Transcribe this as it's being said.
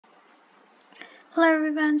Hello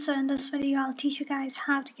everyone, so in this video I'll teach you guys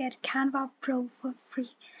how to get Canva Pro for free.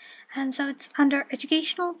 And so it's under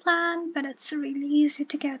educational plan, but it's really easy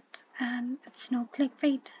to get and it's no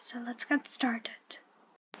clickbait. So let's get started.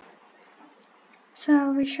 So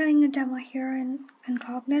I'll be showing a demo here in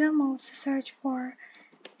incognito mode, so search for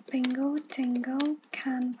Bingo Tingo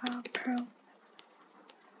Canva Pro.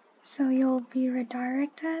 So you'll be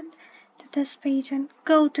redirected to this page and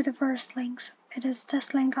go to the first links. It is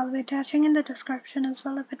this link I'll be attaching in the description as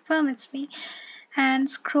well if it permits me. And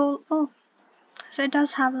scroll, so it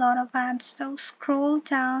does have a lot of ads, so scroll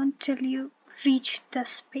down till you reach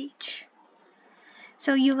this page.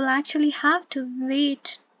 So you will actually have to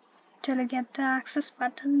wait till you get the access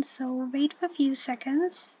button, so wait for a few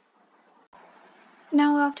seconds.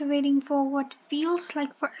 Now after waiting for what feels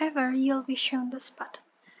like forever, you'll be shown this button.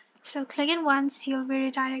 So click it once, you'll be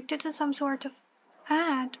redirected to some sort of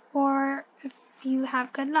ad, or if you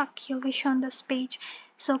have good luck, you'll be shown this page.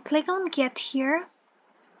 So click on Get Here.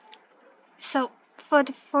 So for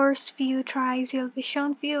the first few tries, you'll be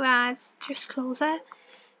shown few ads. Just close it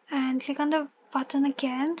and click on the button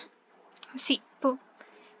again. See, boom,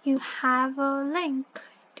 you have a link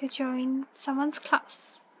to join someone's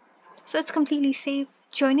class. So it's completely safe.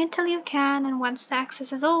 Join it till you can, and once the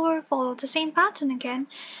access is over, follow the same pattern again.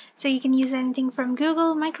 So you can use anything from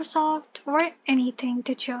Google, Microsoft, or anything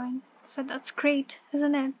to join. So that's great,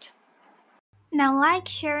 isn't it? Now like,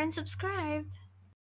 share, and subscribe.